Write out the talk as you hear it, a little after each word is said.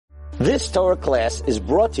This Torah class is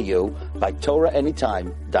brought to you by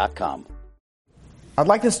TorahAnytime.com. I'd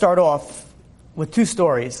like to start off with two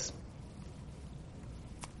stories.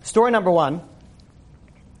 Story number one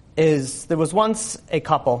is there was once a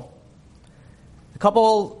couple. The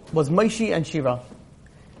couple was Moshe and Shira.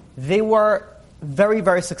 They were very,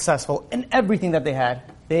 very successful in everything that they had.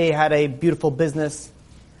 They had a beautiful business.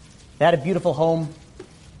 They had a beautiful home.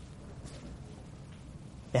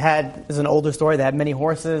 This is an older story, they had many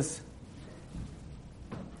horses.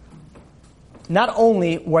 Not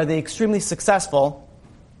only were they extremely successful,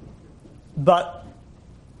 but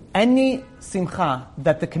any simcha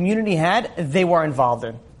that the community had, they were involved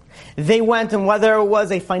in. They went, and whether it was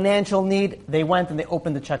a financial need, they went and they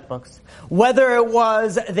opened the checkbooks. Whether it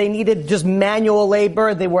was they needed just manual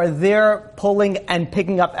labor, they were there pulling and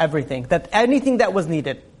picking up everything. That anything that was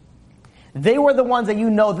needed. They were the ones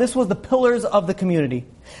that this was the pillars of the community.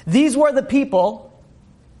 These were the people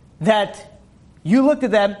that you looked at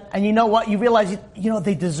them and you know what? You realize,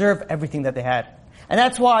 they deserve everything that they had. And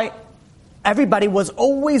that's why everybody was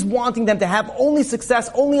always wanting them to have only success,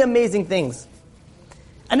 only amazing things.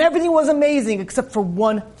 And everything was amazing except for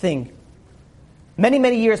one thing. Many,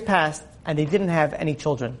 many years passed and they didn't have any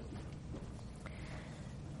children.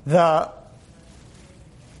 The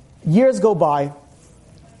years go by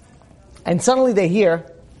and suddenly they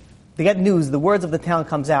get news, the words of the town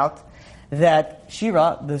comes out, that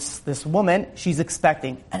Shira, this woman, she's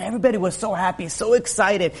expecting. And everybody was so happy, so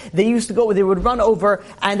excited. They would run over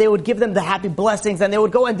and they would give them the happy blessings and they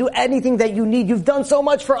would go and do anything that you need. You've done so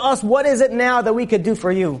much for us. What is it now that we could do for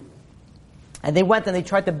you? And they went and they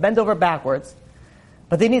tried to bend over backwards.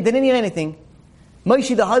 But they didn't need anything.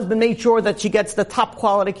 Moshe, the husband, made sure that she gets the top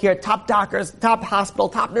quality care, top doctors, top hospital,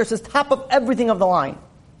 top nurses, top of everything of the line.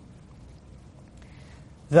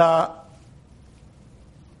 The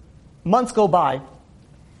months go by,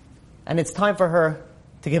 and it's time for her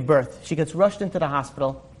to give birth. She gets rushed into the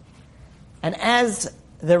hospital, and as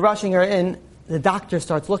they're rushing her in, the doctor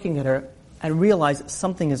starts looking at her and realizes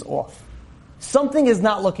something is off. Something is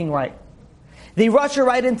not looking right. They rush her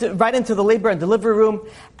right into the labor and delivery room,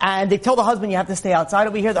 and they tell the husband, you have to stay outside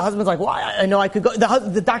over here. The husband's like, why? I know I could go.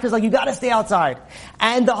 The doctor's like, you got to stay outside.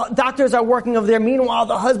 And the doctors are working over there. Meanwhile,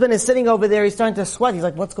 the husband is sitting over there. He's starting to sweat. He's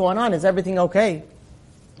like, what's going on? Is everything okay?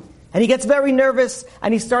 And he gets very nervous,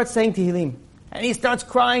 and he starts saying Tehillim. And he starts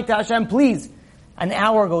crying to Hashem, please. An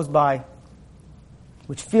hour goes by,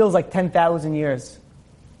 which feels like 10,000 years.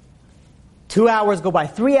 2 hours go by.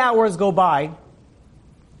 3 hours go by.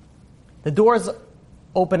 The doors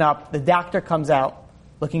open up. The doctor comes out,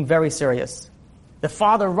 looking very serious. The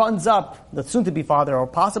father runs up, the soon-to-be father, or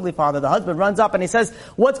possibly father, the husband runs up, and he says,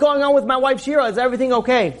 what's going on with my wife Shira? Is everything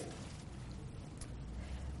okay?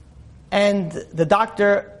 And the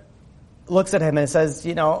doctor looks at him and says,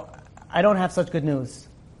 I don't have such good news.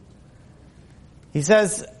 He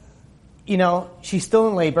says, she's still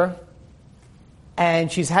in labor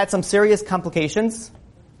and she's had some serious complications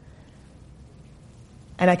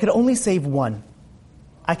and I could only save one.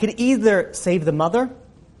 I could either save the mother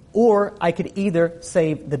or I could either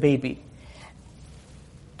save the baby.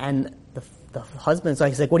 And the husband's like,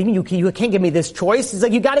 he's like, what do you mean you can't give me this choice? He's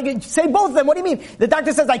like, you gotta save both of them. What do you mean? The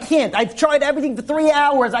doctor says, I can't. I've tried everything for 3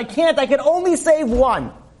 hours. I can't. I can only save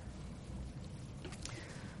one.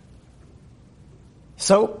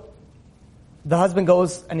 So, the husband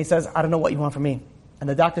goes and he says, I don't know what you want from me. And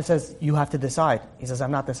the doctor says, you have to decide. He says,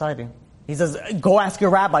 I'm not deciding. He says, go ask your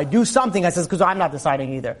rabbi, do something. I says, because I'm not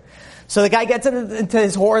deciding either. So the guy gets into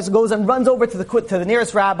his horse, goes and runs over to the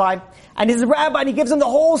nearest rabbi, and his rabbi, and he gives him the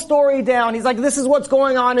whole story down. He's like, this is what's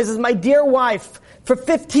going on. This is my dear wife for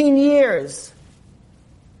 15 years.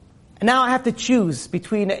 And now I have to choose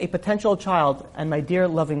between a potential child and my dear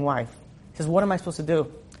loving wife. He says, what am I supposed to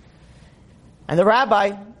do? And the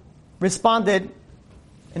rabbi responded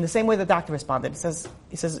in the same way the doctor responded.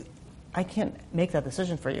 He says, I can't make that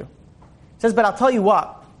decision for you. He says, but I'll tell you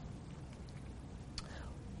what.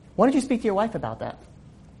 Why don't you speak to your wife about that?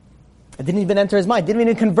 It didn't even enter his mind. Didn't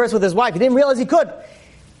even converse with his wife. He didn't realize he could.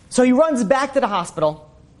 So he runs back to the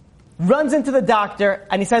hospital, runs into the doctor,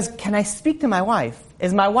 and he says, can I speak to my wife?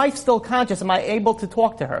 Is my wife still conscious? Am I able to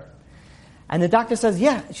talk to her? And the doctor says,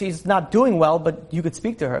 yeah, she's not doing well, but you could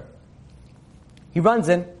speak to her. He runs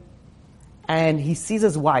in, and he sees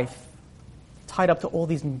his wife tied up to all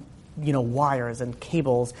these, wires and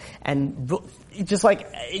cables, and just like,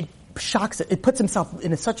 it shocks it. It puts himself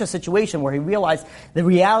in such a situation where he realized the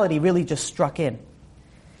reality really just struck in.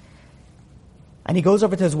 And he goes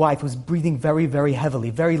over to his wife, who's breathing very, very heavily,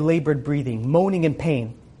 very labored breathing, moaning in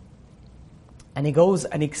pain. And he goes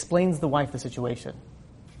and he explains the wife the situation.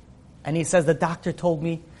 And he says, the doctor told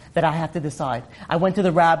me that I have to decide. I went to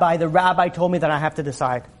the rabbi told me that I have to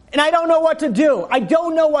decide. And I don't know what to do. I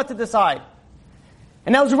don't know what to decide.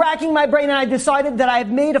 And I was racking my brain and I decided that I have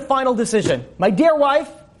made a final decision. My dear wife,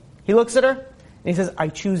 he looks at her and he says, I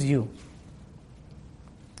choose you.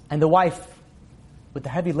 And the wife, with the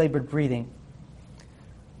heavy labored breathing,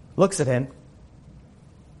 looks at him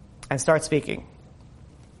and starts speaking.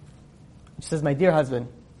 She says, my dear husband,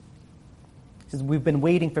 she says, we've been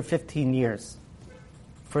waiting for 15 years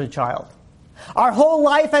for a child. Our whole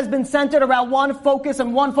life has been centered around one focus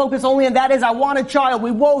and one focus only, and that is, I want a child.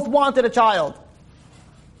 We both wanted a child.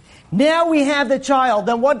 Now we have the child,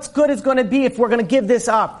 then what's good is going to be if we're going to give this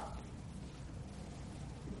up?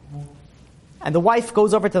 And the wife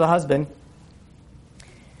goes over to the husband,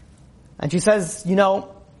 and she says, you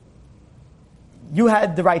know, you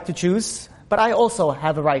had the right to choose, but I also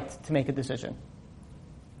have a right to make a decision.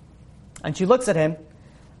 And she looks at him,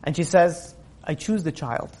 and she says, I choose the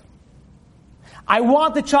child. I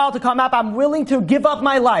want the child to come up. I'm willing to give up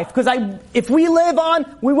my life, because if we live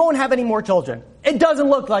on, we won't have any more children. It doesn't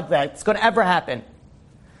look like that it's going to ever happen.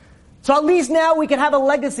 So at least now we can have a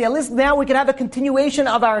legacy. At least now we can have a continuation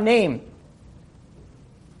of our name.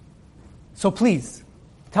 So please,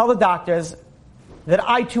 tell the doctors that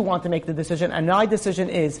I too want to make the decision, and my decision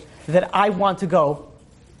is that I want to go,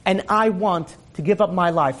 and I want to give up my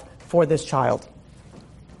life for this child.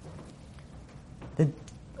 The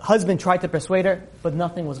husband tried to persuade her, but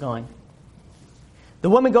nothing was going. The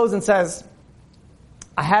woman goes and says,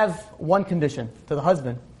 I have one condition to the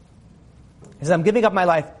husband. He says, I'm giving up my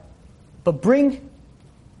life, but bring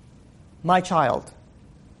my child.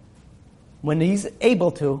 When he's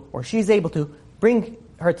able to, or she's able to, bring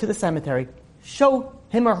her to the cemetery, show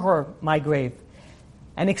him or her my grave,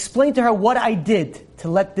 and explain to her what I did to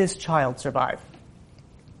let this child survive.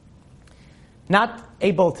 Not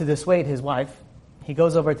able to dissuade his wife, he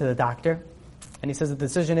goes over to the doctor, and he says the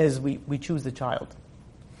decision is we choose the child.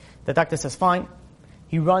 The doctor says, fine.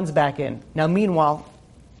 He runs back in. Now, meanwhile,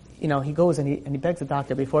 he goes and he begs the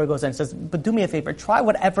doctor before he goes in and says, but do me a favor, try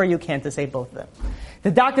whatever you can to save both of them.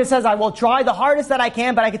 The doctor says, I will try the hardest that I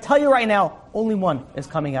can, but I can tell you right now, only one is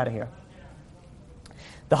coming out of here.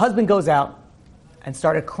 The husband goes out and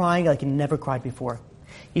started crying like he never cried before.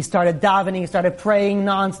 He started davening, he started praying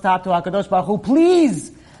nonstop to HaKadosh Baruch Hu,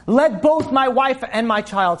 please let both my wife and my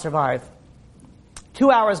child survive.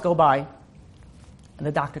 2 hours go by, and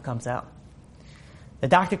the doctor comes out. The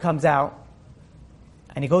doctor comes out,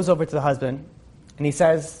 and he goes over to the husband, and he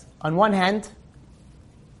says, on one hand,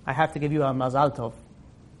 I have to give you a mazal tov.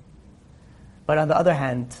 But on the other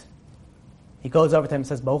hand, he goes over to him and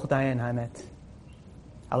says, Baruch dayan hamet.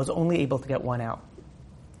 I was only able to get one out.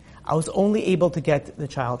 I was only able to get the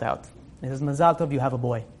child out. And he says, mazal tov, you have a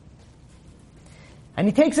boy. And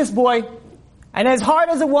he takes this boy, and as hard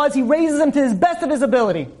as it was, he raises him to his best of his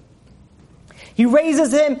ability. He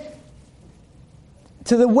raises him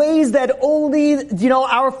to the ways that only,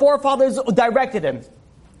 our forefathers directed him.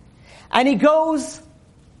 And he goes,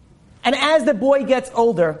 and as the boy gets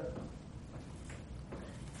older,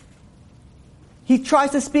 he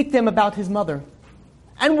tries to speak to him about his mother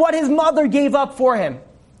and what his mother gave up for him.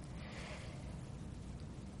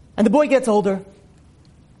 And the boy gets older,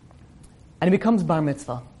 and he becomes bar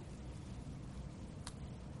mitzvah.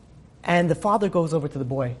 And the father goes over to the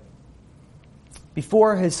boy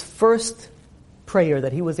before his first prayer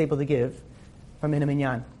that he was able to give from Min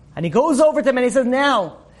Minyan. And he goes over to him and he says,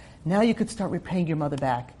 now you could start repaying your mother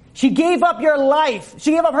back. She gave up your life.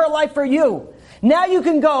 She gave up her life for you. Now you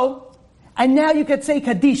can go, and now you could say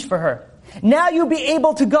Kaddish for her. Now you'll be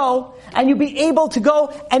able to go, and you'll be able to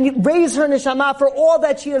go and raise her neshama for all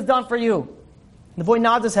that she has done for you. The boy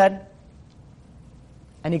nods his head,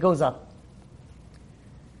 and he goes up.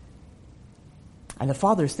 And the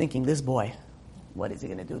father is thinking, this boy, what is he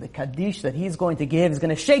going to do? The Kaddish that he's going to give is going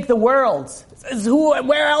to shake the world. Says,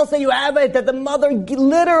 where else do you have it? That the mother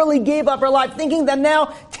literally gave up her life, thinking that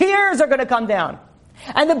now tears are going to come down.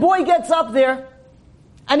 And the boy gets up there,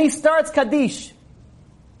 and he starts Kaddish.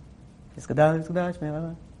 He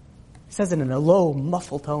says it in a low,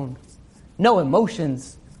 muffled tone. No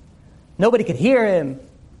emotions. Nobody could hear him.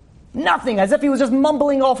 Nothing, as if he was just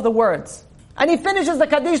mumbling off the words. And he finishes the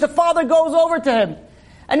Kaddish. The father goes over to him.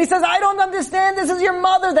 And he says, I don't understand. This is your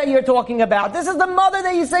mother that you're talking about. This is the mother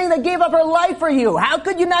that you're saying that gave up her life for you. How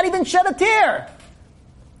could you not even shed a tear?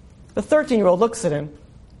 The 13-year-old looks at him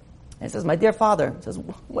and he says, my dear father, he says,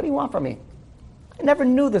 what do you want from me? I never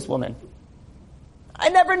knew this woman. I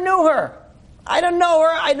never knew her. I don't know her.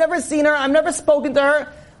 I've never seen her. I've never spoken to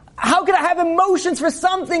her. How could I have emotions for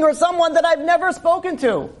something or someone that I've never spoken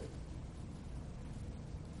to?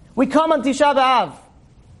 We come on Tisha B'Av.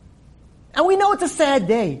 And we know it's a sad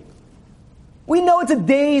day. We know it's a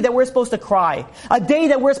day that we're supposed to cry, a day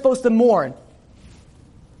that we're supposed to mourn.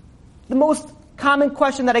 The most common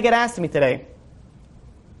question that I get asked to me today,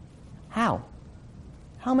 how?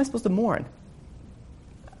 How am I supposed to mourn?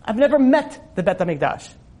 I've never met the Bet HaMikdash.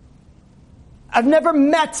 I've never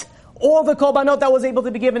met all the korbanot that was able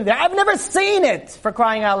to be given there. I've never seen it, for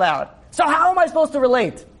crying out loud. So how am I supposed to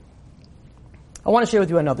relate? I want to share with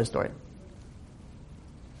you another story.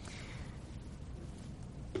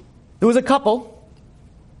 There was a couple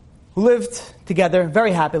who lived together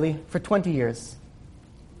very happily for 20 years.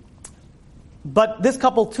 But this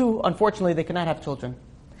couple too, unfortunately, they could not have children.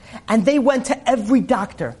 And they went to every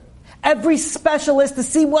doctor, every specialist to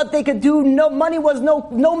see what they could do. No money was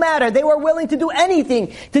no matter. They were willing to do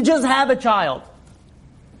anything to just have a child.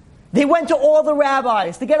 They went to all the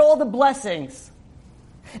rabbis to get all the blessings.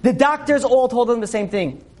 The doctors all told them the same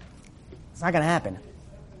thing. It's not going to happen.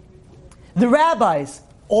 The rabbis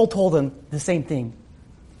all told them the same thing.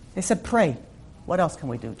 They said, pray. What else can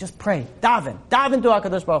we do? Just pray. Daven. Daven to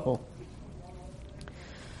HaKadosh Baruch Hu.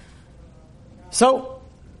 So,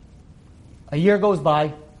 a year goes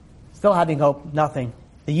by, still having hope, nothing.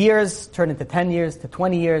 The years turn into 10 years, to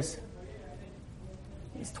 20 years.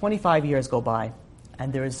 These 25 years go by,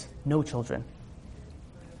 and there is no children.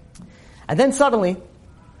 And then suddenly,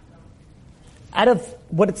 out of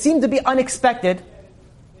what it seemed to be unexpected,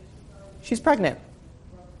 she's pregnant.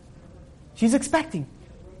 She's expecting.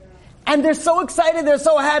 And they're so excited, they're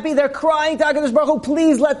so happy, they're crying to HaKadosh Baruch Hu,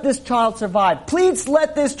 please let this child survive. Please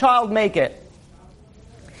let this child make it.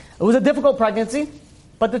 It was a difficult pregnancy,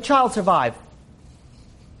 but the child survived.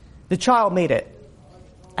 The child made it.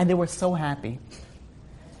 And they were so happy.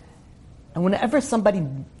 And whenever somebody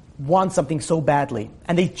wants something so badly,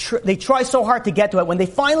 and they try so hard to get to it, when they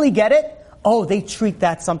finally get it, they treat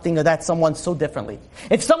that something or that someone so differently.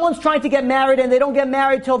 If someone's trying to get married and they don't get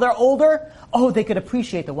married till they're older, they could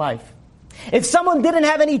appreciate the wife. If someone didn't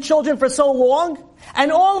have any children for so long,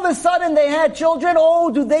 and all of a sudden they had children,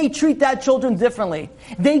 do they treat that children differently.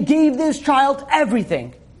 They gave this child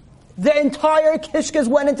everything. The entire kishkas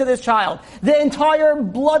went into this child. The entire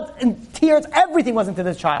blood and tears, everything was into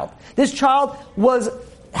this child. This child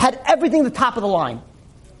had everything at the top of the line.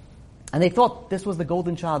 And they thought this was the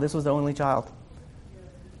golden child, this was the only child.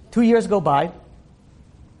 2 years go by,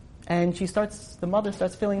 and the mother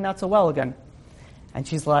starts feeling not so well again. And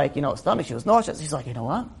she's like, stomach, she was nauseous. She's like, you know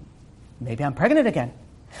what? Maybe I'm pregnant again.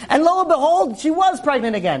 And lo and behold, she was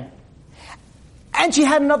pregnant again. And she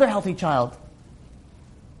had another healthy child.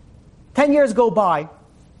 10 years go by,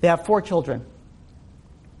 they have 4 children.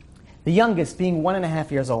 The youngest being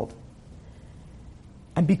 1.5 years old.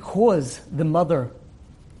 And because the mother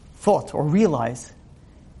thought or realized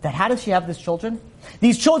that how does she have these children?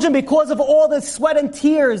 These children, because of all the sweat and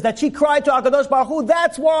tears that she cried to HaKadosh Baruch Hu,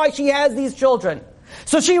 that's why she has these children.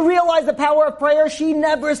 So she realized the power of prayer. She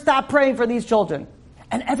never stopped praying for these children.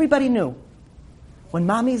 And everybody knew, when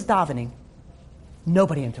mommy's davening,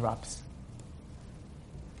 nobody interrupts.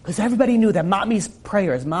 Because everybody knew that mommy's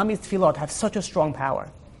prayers, mommy's tefillot have such a strong power.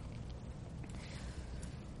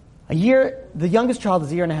 The youngest child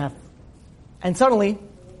is 1.5 years. And suddenly,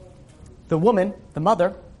 the woman, the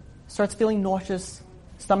mother, starts feeling nauseous,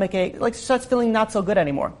 stomach ache, starts feeling not so good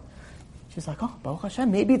anymore. She's like, Baruch Hashem,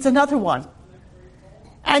 maybe it's another one.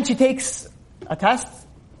 And she takes a test.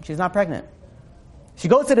 She's not pregnant. She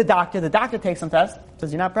goes to the doctor takes some tests,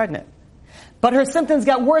 says you're not pregnant. But her symptoms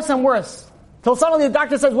got worse and worse. Till suddenly the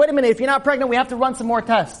doctor says, wait a minute, if you're not pregnant, we have to run some more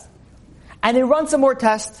tests. And they run some more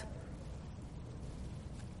tests,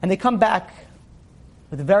 and they come back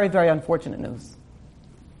with very, very unfortunate news.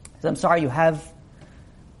 He says, I'm sorry, you have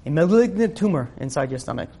a malignant tumor inside your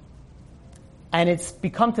stomach. And it's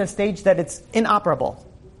become to a stage that it's inoperable.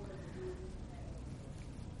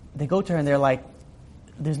 They go to her and they're like,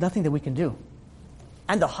 there's nothing that we can do.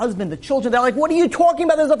 And the husband, the children, they're like, what are you talking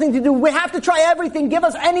about? There's nothing to do. We have to try everything. Give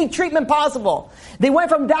us any treatment possible. They went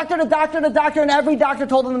from doctor to doctor to doctor, and every doctor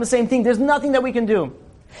told them the same thing. There's nothing that we can do.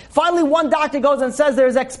 Finally, one doctor goes and says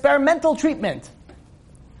there's experimental treatment.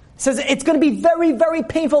 Says it's going to be very, very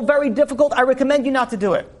painful, very difficult. I recommend you not to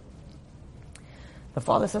do it. The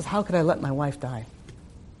father says, how could I let my wife die?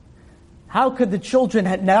 How could the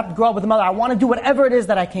children not grow up with the mother? I want to do whatever it is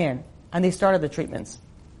that I can. And they started the treatments.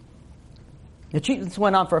 The treatments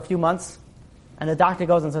went on for a few months, and the doctor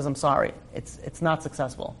goes and says, I'm sorry, it's not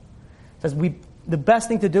successful. Says the best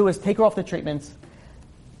thing to do is take her off the treatments,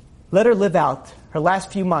 let her live out her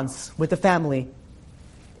last few months with the family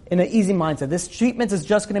in an easy mindset. This treatment is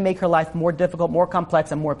just going to make her life more difficult, more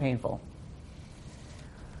complex, and more painful.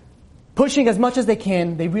 Pushing as much as they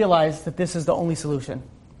can, they realize that this is the only solution.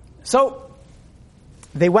 So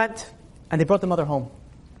they went and they brought the mother home.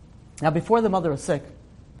 Now, before the mother was sick,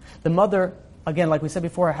 the mother, again, like we said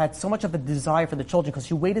before, had so much of a desire for the children because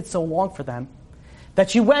she waited so long for them that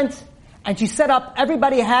she went and she set up,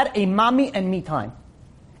 everybody had a mommy and me time.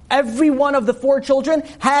 Every one of the 4 children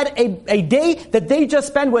had a day that they just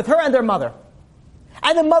spent with her and their mother.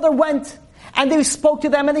 And the mother went and they spoke to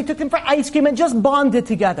them and they took them for ice cream and just bonded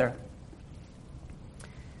together.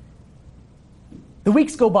 The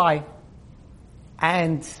weeks go by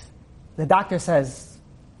and the doctor says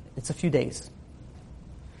it's a few days.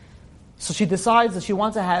 So she decides that she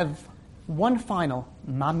wants to have one final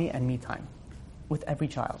mommy and me time with every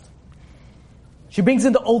child. She brings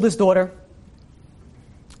in the oldest daughter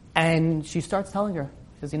and she starts telling her,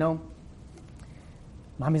 she says,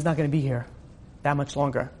 mommy's not going to be here that much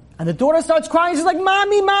longer. And the daughter starts crying. She's like,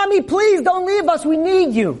 Mommy, please don't leave us. We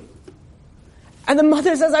need you. And the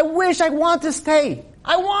mother says, I want to stay.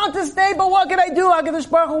 I want to stay, but what can I do? HaKadosh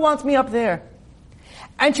Baruch Hu wants me up there.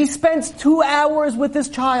 And she spends 2 hours with this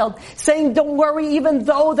child, saying, don't worry, even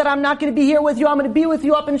though that I'm not going to be here with you, I'm going to be with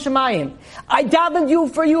you up in Shemayim. I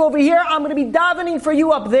davened for you over here, I'm going to be davening for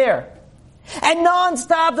you up there. And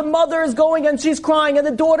non-stop, the mother is going and she's crying, and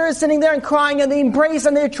the daughter is sitting there and crying, and they embrace,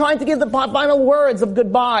 and they're trying to give the final words of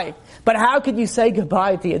goodbye. But how could you say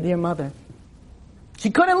goodbye to your dear mother? She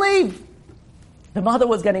couldn't leave. The mother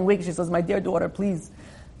was getting weak. She says, my dear daughter, please.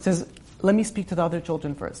 Says, let me speak to the other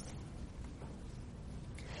children first.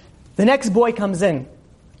 The next boy comes in,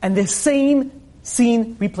 and the same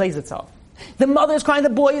scene replays itself. The mother is crying, the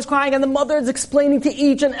boy is crying, and the mother is explaining to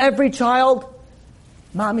each and every child,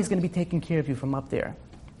 Mommy's going to be taking care of you from up there.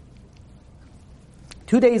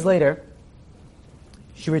 2 days later,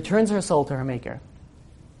 she returns her soul to her Maker.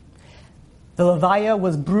 The Levaya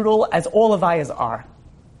was brutal, as all Levayas are.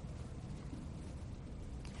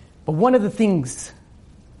 But one of the things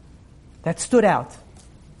that stood out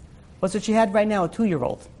was that she had right now a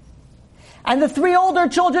 2-year-old. And the 3 older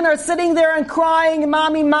children are sitting there and crying,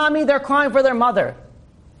 Mommy, they're crying for their mother.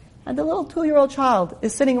 And the little 2-year-old child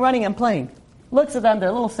is sitting, running and playing. Looks at them, they're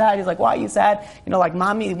a little sad. He's like, why are you sad? Like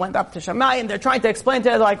Mommy went up to Shemayim, and they're trying to explain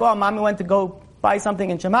to her, like, oh, Mommy went to go buy something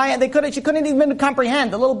in Shemayim. And she couldn't even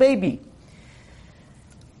comprehend, the little baby.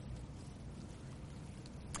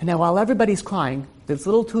 And now while everybody's crying, this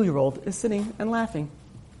little 2-year-old is sitting and laughing.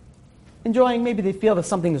 Enjoying, maybe they feel that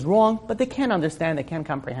something is wrong, but they can't understand, they can't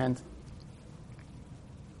comprehend.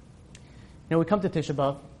 We come to Tisha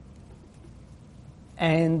B'Av,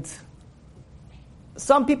 and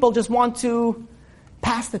some people just want to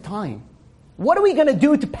pass the time. What are we going to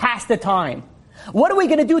do to pass the time? What are we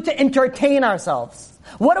going to do to entertain ourselves?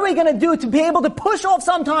 What are we going to do to be able to push off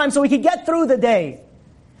some time so we can get through the day?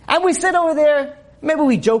 And we sit over there, maybe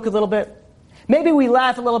we joke a little bit, maybe we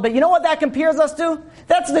laugh a little bit. You know what that compares us to?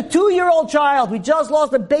 That's the 2-year-old child. We just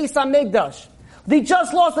lost the Beis HaMikdash. They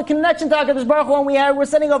just lost the connection to HaKadosh Baruch Hu, and we're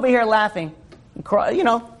sitting over here laughing,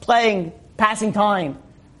 playing, passing time.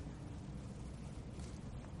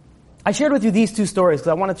 I shared with you these 2 stories because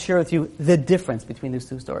I wanted to share with you the difference between these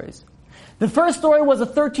 2 stories. The first story was a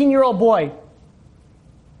 13-year-old boy.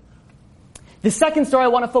 The second story, I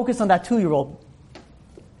want to focus on that 2-year-old.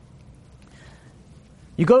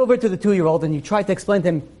 You go over to the 2-year-old and you try to explain to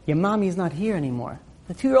him, your mommy is not here anymore.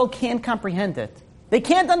 The 2-year-old can't comprehend it. They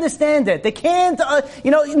can't understand it. They can't,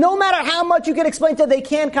 no matter how much you can explain to them, they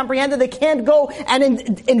can't comprehend it. They can't go and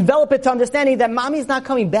envelop it to understanding that mommy's not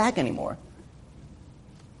coming back anymore.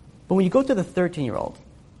 But when you go to the 13-year-old,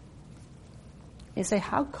 you say,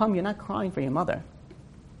 how come you're not crying for your mother?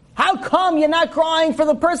 How come you're not crying for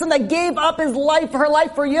the person that gave up her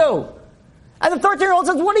life for you? And the 13-year-old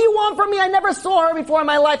says, what do you want from me? I never saw her before in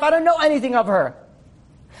my life. I don't know anything of her.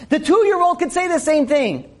 The 2-year-old could say the same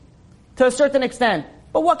thing to a certain extent.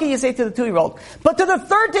 But what can you say to the 2-year-old? But to the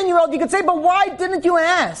 13-year-old, you could say, but why didn't you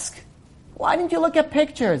ask? Why didn't you look at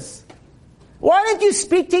pictures? Why didn't you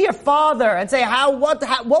speak to your father and say, what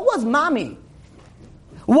was mommy?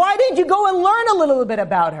 Why didn't you go and learn a little bit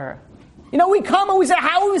about her? We come and we say,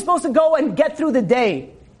 how are we supposed to go and get through the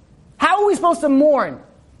day? How are we supposed to mourn?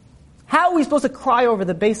 How are we supposed to cry over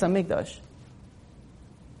the Beis HaMikdash?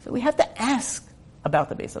 So we have to ask about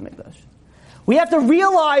the Beis HaMikdash. We have to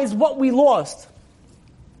realize what we lost.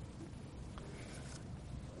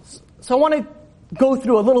 So I want to go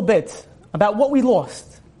through a little bit about what we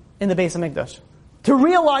lost in the Beis HaMikdash, to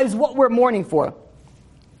realize what we're mourning for.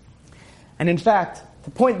 And in fact,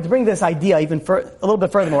 to bring this idea even a little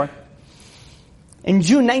bit furthermore, in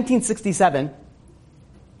June 1967,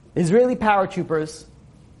 Israeli paratroopers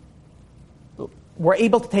were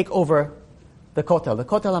able to take over the Kotel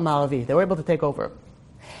HaMa'aravi. They were able to take over.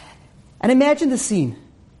 And imagine the scene.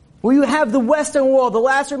 where you have the western wall, the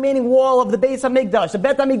last remaining wall of the Beis HaMikdash. The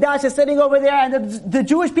Bet HaMikdash is sitting over there, and the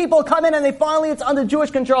Jewish people come in, and it's under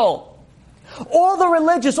Jewish control. All the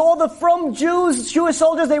religious, all the from Jews, Jewish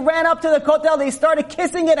soldiers, they ran up to the Kotel, they started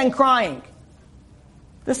kissing it and crying.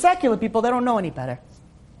 The secular people, they don't know any better.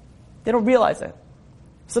 They don't realize it.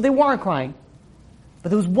 So they weren't crying. But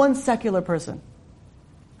there was one secular person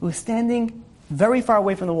who was standing very far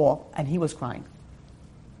away from the wall, and he was crying.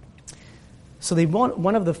 So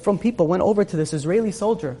one of the from people went over to this Israeli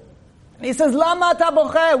soldier, and he says, "Lama ta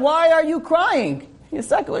bocheh? Why are you crying? You're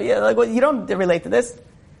secular. You don't relate to this."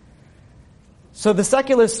 So the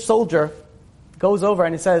secular soldier goes over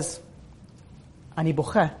and he says, "Ani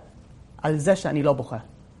bocheh al zeh she'ani lo bocheh."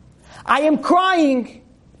 I am crying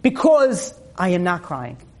because I am not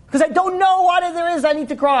crying. Because I don't know what there is I need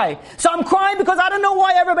to cry. So I'm crying because I don't know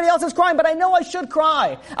why everybody else is crying, but I know I should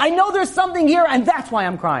cry. I know there's something here, and that's why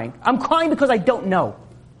I'm crying. I'm crying because I don't know.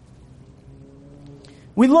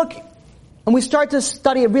 We look and we start to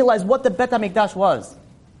study and realize what the Bet HaMikdash was.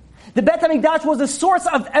 The Bet HaMikdash was the source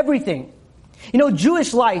of everything. You know,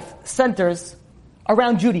 Jewish life centers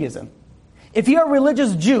around Judaism. If you're a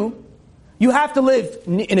religious Jew, you have to live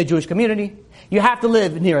in a Jewish community. You have to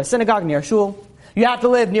live near a synagogue, near a shul. You have to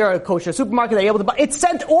live near a kosher supermarket that you're able to buy. It's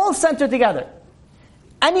all centered together.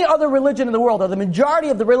 Any other religion in the world, or the majority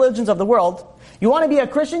of the religions of the world, you want to be a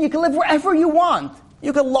Christian, you can live wherever you want.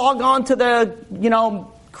 You can log on to the,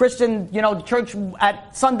 Christian, church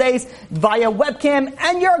at Sundays via webcam,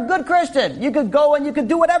 and you're a good Christian. You could go and you could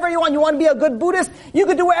do whatever you want. You want to be a good Buddhist, you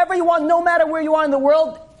could do whatever you want, no matter where you are in the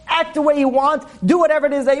world. Act the way you want, do whatever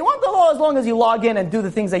it is that you want, as long as you log in and do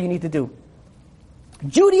the things that you need to do.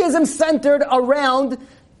 Judaism centered around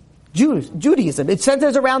Judaism. It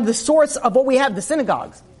centers around the source of what we have, the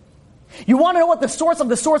synagogues. You want to know what the source of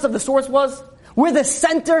the source of the source was? Where the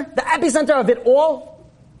center, the epicenter of it all?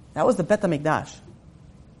 That was the Bet HaMikdash.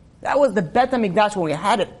 That was the Bet HaMikdash when we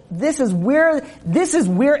had it. This is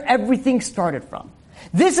where everything started from.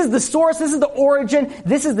 This is the source, this is the origin,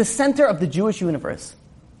 this is the center of the Jewish universe.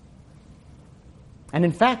 And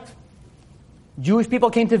in fact, Jewish people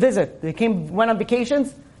came to visit. They went on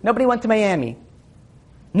vacations. Nobody went to Miami.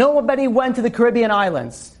 Nobody went to the Caribbean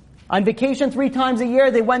islands. On vacation 3 times a year,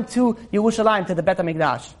 they went to Yerushalayim, to the Bet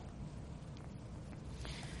HaMikdash.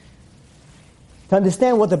 To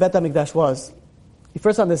understand what the Bet HaMikdash was, you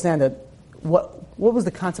first understand that what was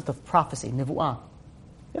the concept of prophecy, nevuah.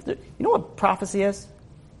 You know what prophecy is?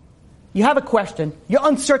 You have a question. You're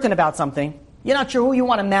uncertain about something. You're not sure who you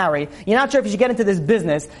want to marry. You're not sure if you should get into this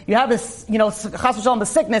business. You have this, chas v'shalom, the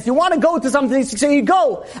sickness. You want to go to something, so you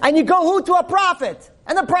go. And you go who? To a prophet.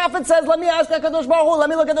 And the prophet says, let me ask HaKadosh Baruch Hu, let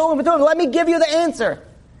me look at the Urim, let me give you the answer.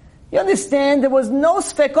 You understand, there was no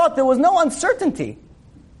sfekot, there was no uncertainty.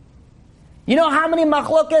 You know how many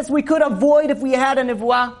machlokes we could avoid if we had a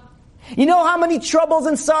nevuah? You know how many troubles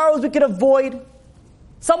and sorrows we could avoid?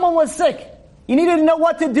 Someone was sick. You needed to know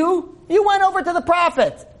what to do? You went over to the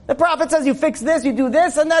prophet. The prophet says you fix this, you do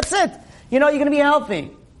this, and that's it. You're going to be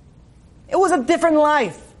healthy. It was a different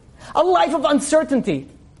life. A life of uncertainty.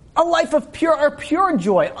 A life of pure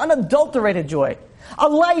joy, unadulterated joy. A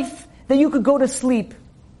life that you could go to sleep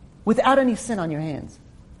without any sin on your hands.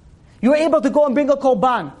 You were able to go and bring a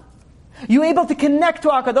korban. You were able to connect to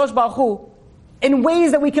HaKadosh Baruch Hu in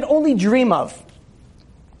ways that we could only dream of.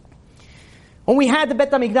 When we had the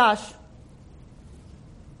Bet HaMikdash,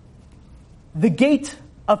 the gate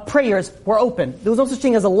of prayers were open. There was no such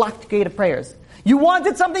thing as a locked gate of prayers. You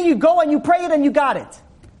wanted something, you go and you pray it and you got it.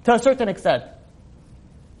 To a certain extent.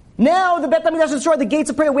 Now the Bet HaMikdash is destroyed, the gates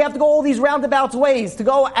of prayer, we have to go all these roundabouts ways to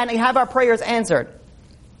go and have our prayers answered.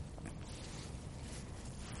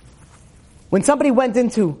 When somebody went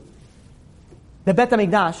into the Bet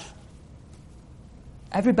HaMikdash,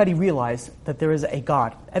 everybody realized that there is a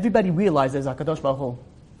God. Everybody realized there's HaKadosh Baruch Hu.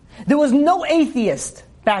 There was no atheist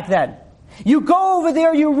back then. You go over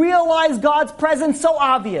there, you realize God's presence so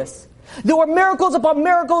obvious. There were miracles upon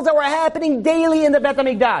miracles that were happening daily in the Bet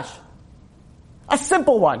HaMikdash. A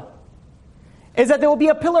simple one is that there will be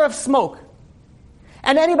a pillar of smoke.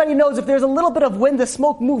 And anybody knows if there's a little bit of wind, the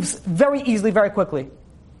smoke moves very easily, very quickly.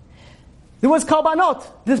 There was Karbanot.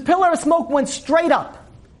 This pillar of smoke went straight up.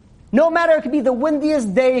 No matter, it could be the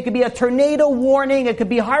windiest day, it could be a tornado warning, it could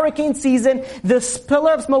be hurricane season, this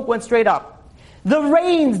pillar of smoke went straight up. The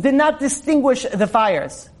rains did not distinguish the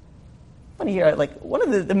fires. I want to hear, one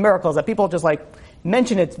of the miracles that people just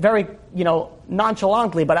mention it very,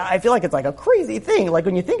 nonchalantly, but I feel like it's a crazy thing,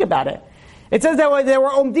 when you think about it. It says that they were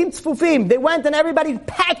omdim tzfufim. They went and everybody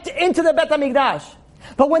packed into the Bet HaMikdash.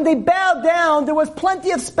 But when they bowed down, there was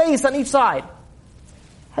plenty of space on each side.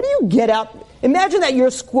 How do you get out? Imagine that you're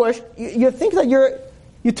squished. You think that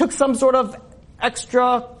you took some sort of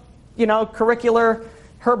extra, curricular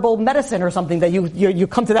herbal medicine or something that you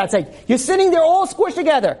come to that stage. You're sitting there all squished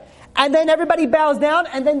together. And then everybody bows down,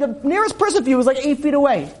 and then the nearest person for you is like 8 feet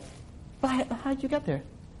away. But how'd you get there?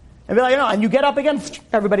 And be like, and you get up again,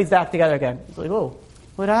 everybody's back together again. It's like, whoa,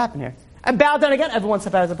 what happened here? And bow down again, everyone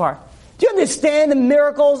separates apart. Do you understand the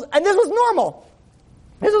miracles? And this was normal.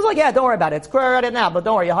 This was like, don't worry about it. It's clear at it now, but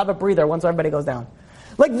don't worry, you'll have a breather once everybody goes down.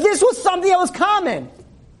 Like, this was something that was common.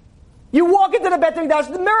 You walk into the Beit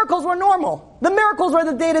HaMikdash, the miracles were normal. The miracles were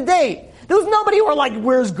the day-to-day. There was nobody who were like,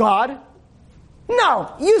 where's God?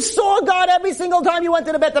 No, you saw God every single time you went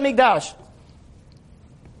to the Beit HaMikdash.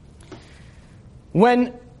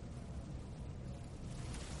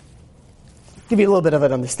 Give you a little bit of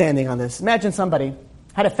an understanding on this. Imagine somebody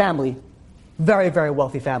had a family, very, very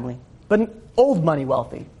wealthy family, but old money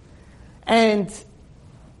wealthy. And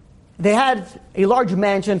they had a large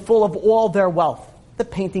mansion full of all their wealth. The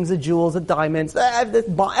paintings, the jewels, the diamonds,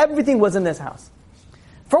 everything was in this house.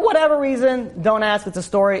 For whatever reason, don't ask, it's a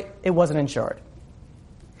story, it wasn't insured.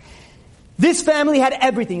 This family had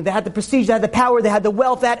everything. They had the prestige, they had the power, they had the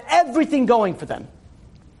wealth, they had everything going for them.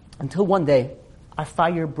 Until one day, a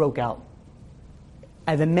fire broke out.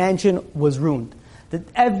 And the mansion was ruined.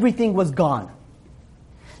 Everything was gone.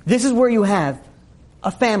 This is where you have a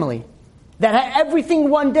family that had everything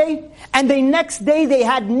one day, and the next day they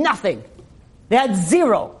had nothing. They had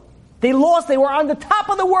zero. They lost, they were on the top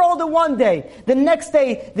of the world in one day. The next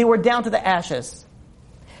day, they were down to the ashes.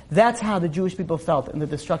 That's how the Jewish people felt in the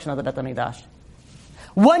destruction of the Beit HaMikdash.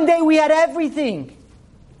 One day we had everything.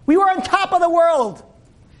 We were on top of the world.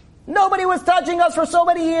 Nobody was touching us for so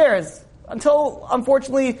many years. Until,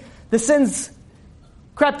 unfortunately, the sins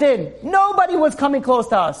crept in. Nobody was coming close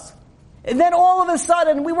to us. And then all of a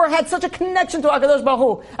sudden, we had such a connection to HaKadosh Baruch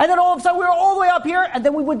Hu. And then all of a sudden, we were all the way up here, and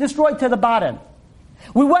then we were destroyed to the bottom.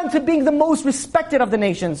 We went to being the most respected of the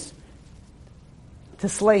nations, to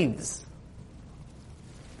slaves.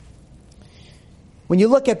 When you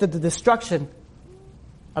look at the destruction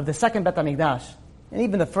of the second Beit HaMikdash, and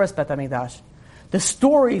even the first Beit HaMikdash, the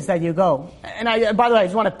stories that you go, and by the way, I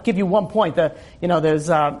just want to give you one point. There's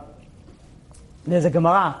a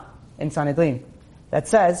Gemara in Sanhedrin that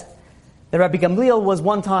says that Rabbi Gamliel was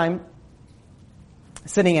one time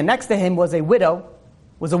sitting, and next to him was a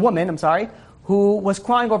woman, who was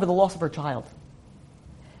crying over the loss of her child.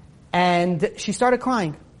 And she started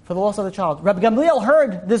crying for the loss of the child. Rabbi Gamliel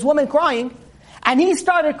heard this woman crying, and he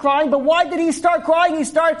started crying, but why did he start crying? He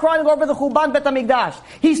started crying over the Churban Beit HaMikdash.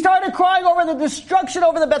 He started crying over the destruction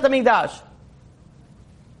over the Beit HaMikdash.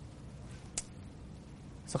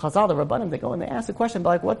 So Chazal, the Rabbanim, they go and they ask the question,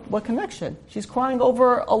 like, what connection? She's crying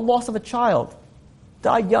over a loss of a child.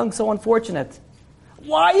 Died young, so unfortunate.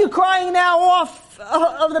 Why are you crying now off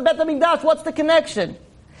of the Beit HaMikdash? What's the connection?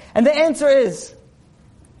 And the answer is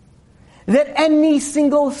that any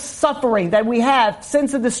single suffering that we have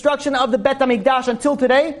since the destruction of the Beit HaMikdash until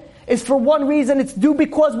today is for one reason, it's due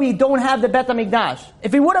because we don't have the Beit HaMikdash.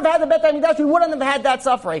 If we would have had the Beit HaMikdash, we wouldn't have had that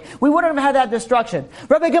suffering. We wouldn't have had that destruction.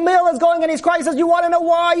 Rabbi Gamliel is going and he's crying, he says, you want to know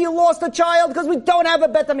why you lost a child? Because we don't have a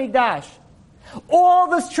Beit HaMikdash. All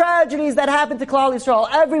the tragedies that happened to Klal Yisrael,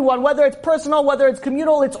 everyone, whether it's personal, whether it's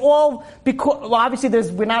communal, it's all because, well, obviously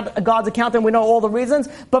we're not God's accountant, we know all the reasons,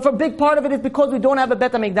 but for a big part of it is because we don't have a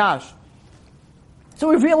Beit HaMikdash. So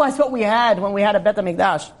we realized what we had when we had a Beit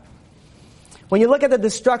HaMikdash. When you look at the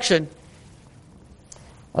destruction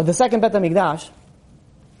of the second Beit HaMikdash,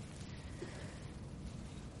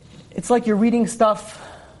 it's like you're reading stuff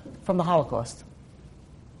from the Holocaust.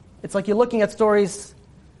 It's like you're looking at stories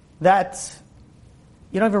that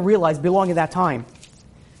you don't even realize belong in that time.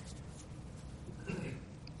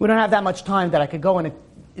 We don't have that much time that I could go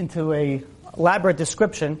into a elaborate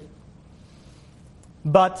description,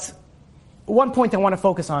 but one point I want to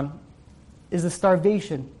focus on is the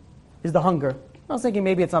starvation, is the hunger. I was thinking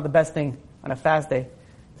maybe it's not the best thing on a fast day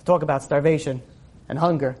to talk about starvation and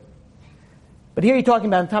hunger. But here you're talking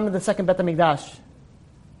about the time of the second Beit HaMikdash,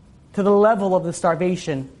 to the level of the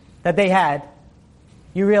starvation that they had,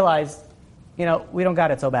 you realize, we don't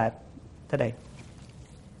got it so bad today.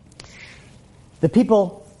 The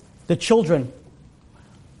people, the children,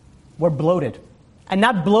 were bloated. And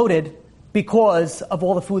not bloated because of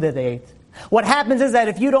all the food that they ate. What happens is that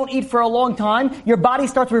if you don't eat for a long time, your body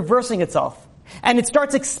starts reversing itself. And it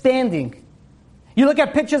starts expanding. You look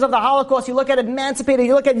at pictures of the Holocaust, you look at emancipated,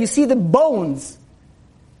 you see the bones.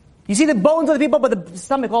 You see the bones of the people, but the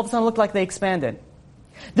stomach all of a sudden looked like they expanded.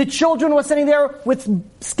 The children were sitting there with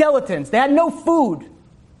skeletons. They had no food.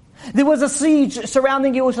 There was a siege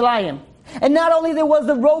surrounding Yerushalayim. And not only there was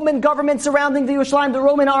the Roman government surrounding the Yerushalayim, the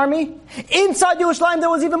Roman army, inside Yerushalayim there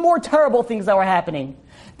was even more terrible things that were happening.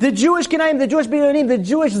 The Jewish Kinaim, the Jewish Binyanim, the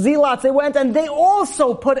Jewish Zealots, they went and they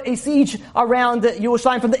also put a siege around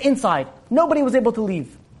Yerushalayim from the inside. Nobody was able to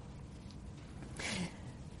leave.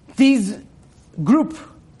 These group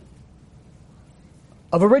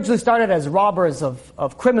of originally started as robbers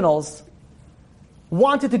of criminals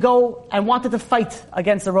wanted to go and wanted to fight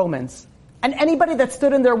against the Romans. And anybody that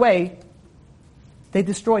stood in their way, they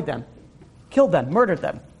destroyed them, killed them, murdered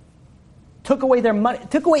them, took away their money,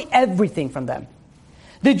 took away everything from them.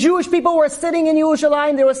 The Jewish people were sitting in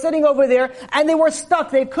Yerushalayim, they were sitting over there, and they were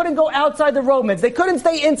stuck. They couldn't go outside the Romans. They couldn't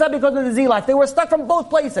stay inside because of the Zealots. They were stuck from both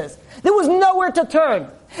places. There was nowhere to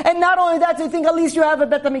turn. And not only that, they think at least you have a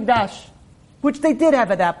Bet HaMikdash, which they did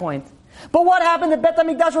have at that point. But what happened? The Bet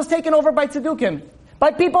HaMikdash was taken over by Tzedukim,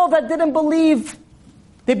 by people that didn't believe.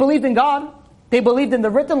 They believed in God. They believed in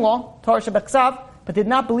the written law, Torah Shebeksav, but did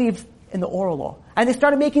not believe in the oral law. And they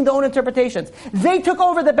started making their own interpretations. They took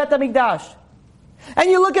over the Bet HaMikdash.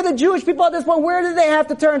 And you look at the Jewish people at this point, where did they have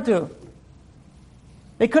to turn to?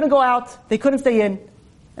 They couldn't go out, they couldn't stay in.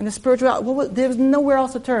 And the spiritual, there was nowhere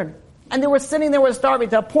else to turn. And they were sitting there, were starving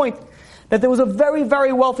to a point that there was a very,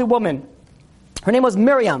 very wealthy woman. Her name was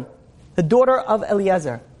Miriam, the daughter of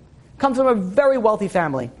Eliezer. Comes from a very wealthy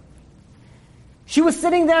family. She was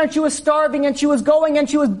sitting there and she was starving and she was going and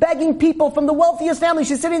she was begging people from the wealthiest family.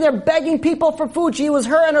 She's sitting there begging people for food. She was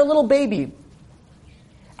her and her little baby.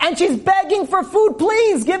 And she's begging for food.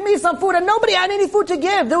 Please give me some food. And nobody had any food to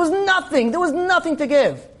give. There was nothing. There was nothing to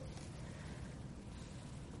give.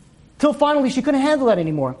 Till finally she couldn't handle that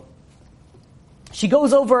anymore. She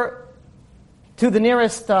goes over to the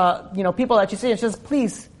nearest people that she sees and she says,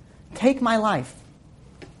 please, take my life.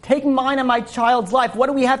 Take mine and my child's life. What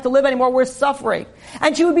do we have to live anymore? We're suffering.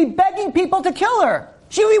 And she would be begging people to kill her.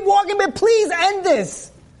 She would be walking, but please end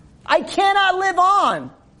this. I cannot live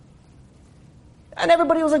on. And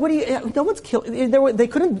everybody was like, what do you, no one's killed.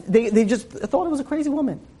 They just thought it was a crazy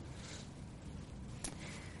woman.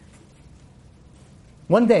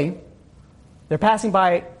 One day, they're passing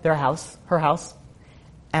by her house,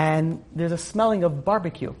 and there's a smelling of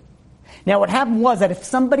barbecue. Now what happened was that if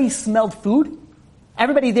somebody smelled food,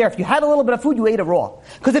 everybody there, if you had a little bit of food, you ate it raw.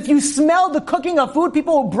 Because if you smelled the cooking of food,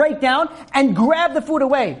 people will break down and grab the food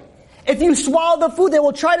away. If you swallow the food, they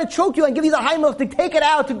will try to choke you and give you the Heimlich to take it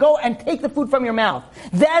out, to go and take the food from your mouth.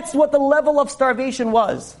 That's what the level of starvation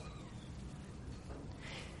was.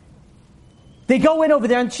 They go in over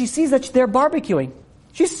there and she sees that they're barbecuing.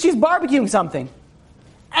 She's barbecuing something.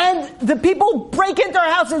 And the people break into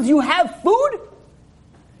her house and says, you have food?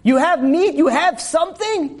 You have meat? You have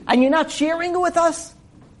something? And you're not sharing it with us?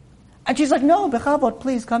 And she's like, no, Bechavot,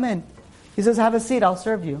 please come in. He says, have a seat, I'll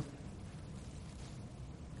serve you.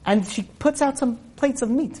 And she puts out some plates of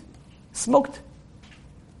meat. Smoked,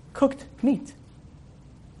 cooked meat.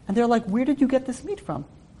 And they're like, where did you get this meat from?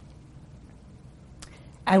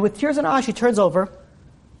 And with tears in her eyes, she turns over.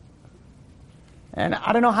 And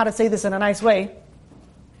I don't know how to say this in a nice way.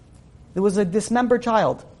 There was a dismembered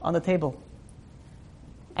child on the table.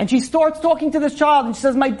 And she starts talking to this child, and she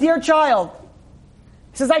says, my dear child,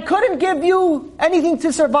 she says, I couldn't give you anything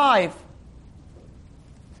to survive,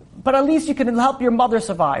 but at least you can help your mother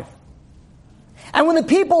survive. And when the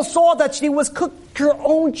people saw that she was cooked her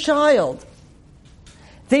own child,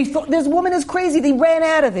 they thought, this woman is crazy. They ran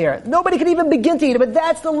out of there. Nobody could even begin to eat it, but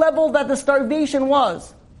that's the level that the starvation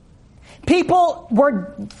was. People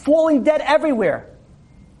were falling dead everywhere.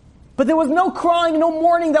 But there was no crying, no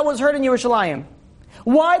mourning that was heard in Yerushalayim.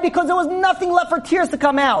 Why? Because there was nothing left for tears to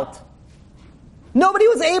come out. Nobody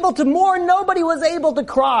was able to mourn. Nobody was able to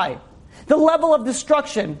cry. The level of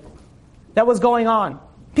destruction that was going on.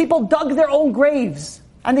 People dug their own graves.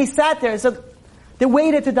 And they sat there. So they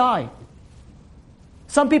waited to die.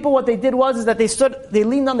 Some people, what they did was that they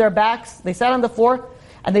leaned on their backs, they sat on the floor,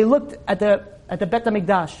 and they looked at the Bet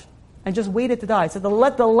HaMikdash and just waited to die. So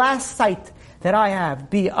let the last sight that I have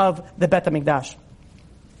be of the Bet HaMikdash.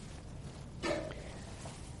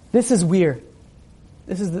 This is weird.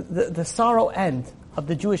 This is the sorrow end of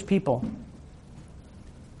the Jewish people.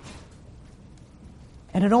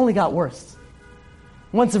 And it only got worse.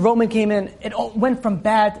 Once the Roman came in, it went from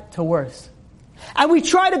bad to worse. And we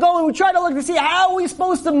try to go and we try to look to see how are we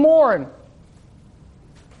supposed to mourn.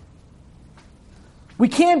 We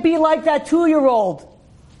can't be like that 2-year-old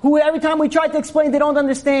who every time we try to explain, they don't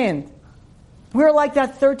understand. We're like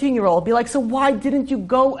that 13-year-old. Be like, so why didn't you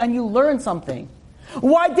go and you learn something?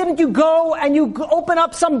 Why didn't you go and you open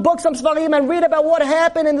up some books, some Sfarim, and read about what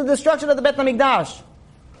happened in the destruction of the Bet HaMikdash?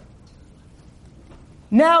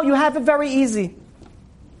 Now you have it very easy.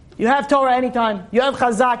 You have Torah Anytime. You have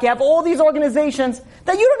Chazak. You have all these organizations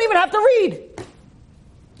that you don't even have to read.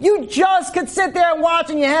 You just could sit there and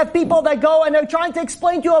watch, and you have people that go and they're trying to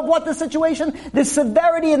explain to you of what the situation, the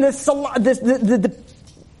severity, and the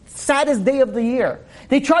saddest day of the year.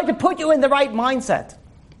 They try to put you in the right mindset.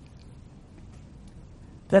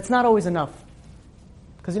 That's not always enough.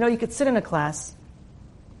 Because you could sit in a class,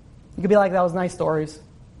 you could be like, that was nice stories.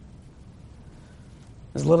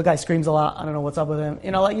 This little guy screams a lot, I don't know what's up with him.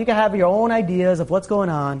 You can have your own ideas of what's going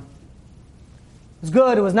on. It was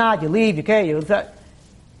good, it was not, you leave,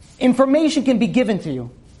 information can be given to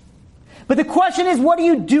you. But the question is, what do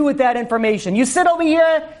you do with that information? You sit over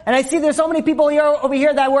here, and I see there's so many people over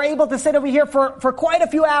here that were able to sit over here for quite a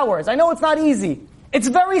few hours. I know it's not easy. It's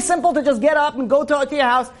very simple to just get up and go to your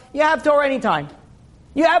house. You have Torah Anytime.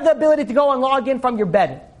 You have the ability to go and log in from your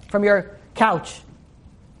bed, from your couch.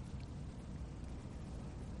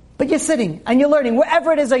 But you're sitting and you're learning,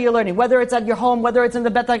 wherever it is that you're learning, whether it's at your home, whether it's in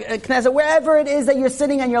the Beit Knesset, wherever it is that you're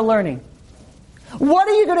sitting and you're learning. What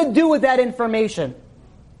are you going to do with that information?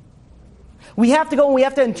 We have to go and we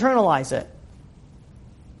have to internalize it.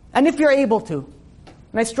 And if you're able to,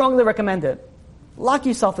 and I strongly recommend it, lock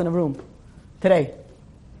yourself in a room today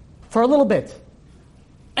for a little bit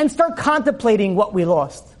and start contemplating what we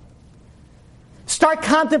lost. Start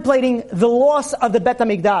contemplating the loss of the Beit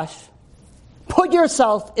HaMikdash. Put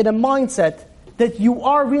yourself in a mindset that you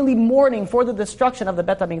are really mourning for the destruction of the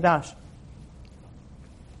Beit HaMikdash.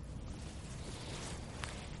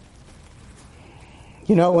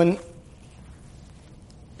 When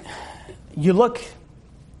you look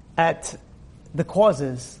at the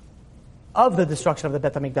causes of the destruction of the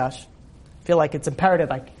Beit HaMikdash, I feel like it's imperative.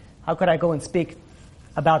 How could I go and speak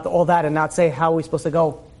about all that and not say how we're supposed to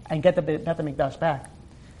go and get the Beit HaMikdash back?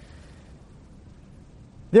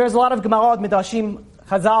 There's a lot of Gemarot, Midrashim,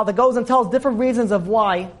 Chazal that goes and tells different reasons of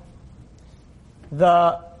why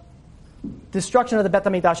the destruction of the Beit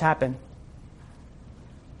HaMikdash happened.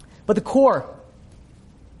 But the core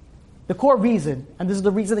reason, and this is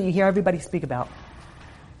the reason that you hear everybody speak about,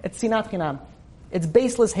 it's Sinat Chinam. It's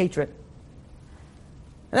baseless hatred.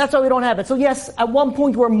 And that's why we don't have it. So yes, at one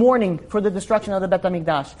point we're mourning for the destruction of the Beit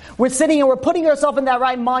HaMikdash. We're sitting and we're putting ourselves in that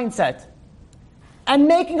right mindset. And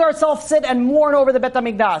making ourselves sit and mourn over the Beit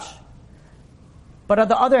HaMikdash. But on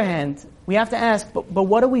the other hand, we have to ask, but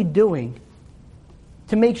what are we doing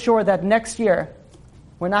to make sure that next year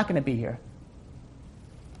we're not going to be here?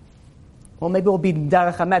 Well, maybe we'll be in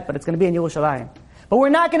Derech Hamet, but it's going to be in Yerushalayim. But we're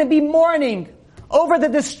not going to be mourning over the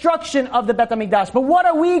destruction of the Beit HaMikdash. But what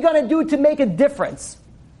are we going to do to make a difference?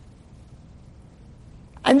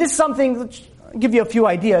 And this is something, I'll give you a few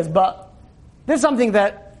ideas, but this is something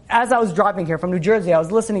that, as I was driving here from New Jersey, I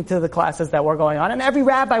was listening to the classes that were going on, and every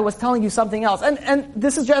rabbi was telling you something else. And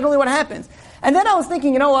this is generally what happens. And then I was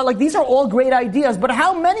thinking, these are all great ideas, but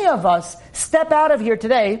how many of us step out of here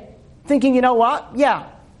today thinking, yeah,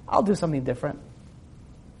 I'll do something different.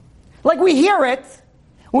 Like we hear it,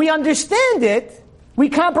 we understand it, we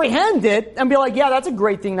comprehend it, and be like, yeah, that's a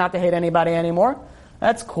great thing not to hate anybody anymore.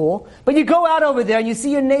 That's cool. But you go out over there and you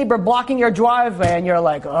see your neighbor blocking your driveway and you're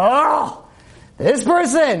like, oh, this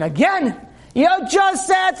person, again, just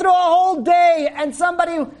sat through a whole day and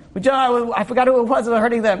somebody, I forgot who it was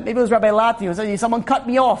hurting them. Maybe it was Rabbi Lati. Someone cut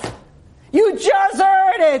me off. You just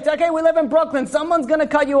heard it. Okay, we live in Brooklyn. Someone's going to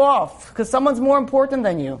cut you off because someone's more important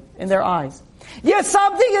than you in their eyes. Yeah,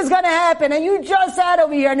 something is going to happen and you just sat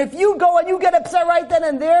over here. And if you go and you get upset right then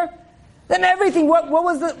and there, then everything, what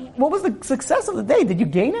was the success of the day? Did you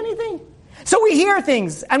gain anything? So we hear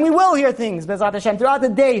things, and we will hear things, B'ezrat Hashem, throughout the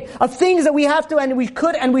day, of things that we have to and we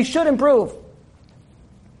could and we should improve.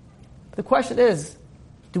 The question is,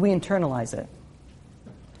 do we internalize it?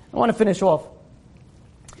 I want to finish off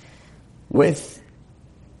with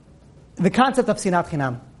the concept of Sinat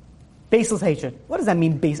Chinam, baseless hatred. What does that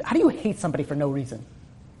mean, base? How do you hate somebody for no reason?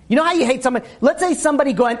 You know how you hate somebody? Let's say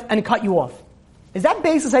somebody go and cut you off. Is that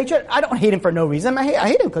baseless hatred? I don't hate him for no reason. I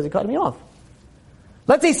hate him because he cut me off.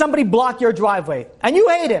 Let's say somebody blocked your driveway, and you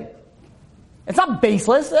hate him. It's not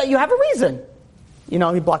baseless. You have a reason. He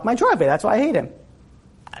blocked my driveway. That's why I hate him.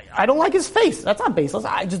 I don't like his face. That's not baseless.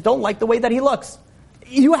 I just don't like the way that he looks.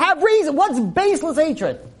 You have reason. What's baseless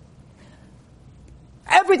hatred?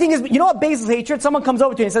 Everything is, what baseless hatred? Someone comes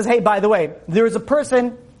over to you and says, hey, by the way, there is a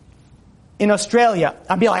person in Australia.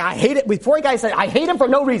 I'd be like, I hate it. Before a guy said, I hate him for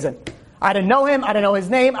no reason. I didn't know him. I didn't know his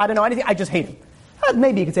name. I didn't know anything. I just hate him.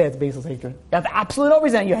 Maybe you could say it's baseless hatred. You have absolutely no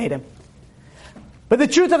reason you hate him. But the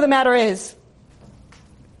truth of the matter is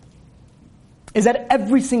that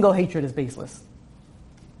every single hatred is baseless.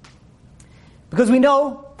 Because we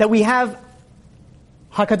know that we have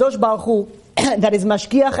HaKadosh Baruch Hu that is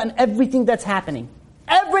mashgiach on everything that's happening.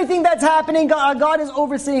 Everything that's happening, God is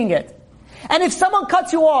overseeing it. And if someone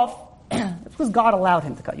cuts you off, that's because God allowed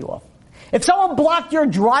him to cut you off. If someone blocked your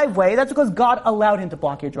driveway, that's because God allowed him to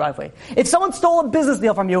block your driveway. If someone stole a business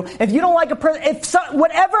deal from you, if you don't like a person,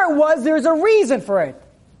 whatever it was, there's a reason for it.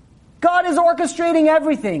 God is orchestrating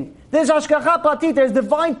everything. There's hashgacha pratit, there's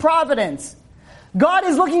divine providence. God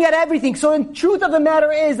is looking at everything. So the truth of the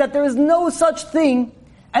matter is that there is no such thing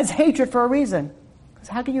as hatred for a reason. Because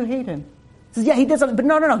how can you hate him? He says, yeah, he did something, but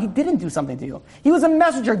no, he didn't do something to you. He was a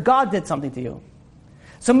messenger. God did something to you.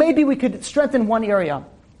 So maybe we could strengthen one area.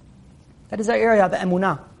 That is our area of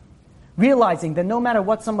emunah. Realizing that no matter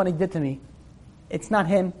what somebody did to me, it's not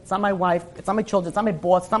him, it's not my wife, it's not my children, it's not my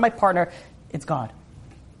boss, it's not my partner, it's God.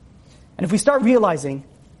 And if we start realizing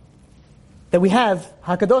that we have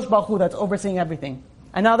HaKadosh Baruch Hu that's overseeing everything,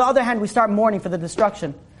 and on the other hand we start mourning for the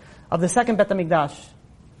destruction of the second Bet HaMikdash,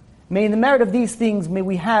 may in the merit of these things, may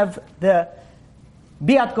we have the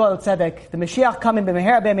Biat Goel Tzedek, the Mashiach coming,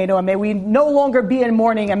 and may we no longer be in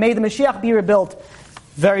mourning, and may the Mashiach be rebuilt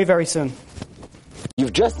very, very soon.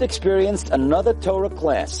 You've just experienced another Torah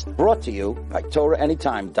class brought to you by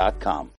TorahAnytime.com.